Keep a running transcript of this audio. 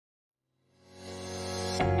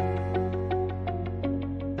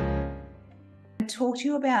talk to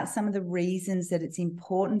you about some of the reasons that it's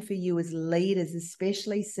important for you as leaders,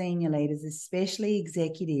 especially senior leaders, especially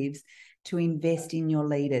executives, to invest in your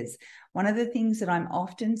leaders. One of the things that I'm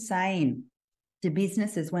often saying to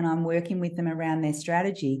businesses when I'm working with them around their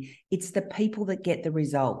strategy, it's the people that get the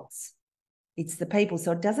results. It's the people.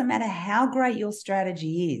 So it doesn't matter how great your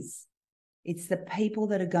strategy is. It's the people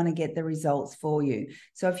that are going to get the results for you.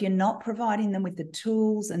 So if you're not providing them with the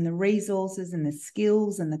tools and the resources and the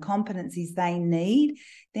skills and the competencies they need,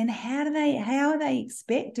 then how are they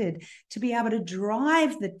expected to be able to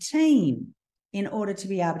drive the team in order to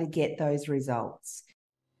be able to get those results?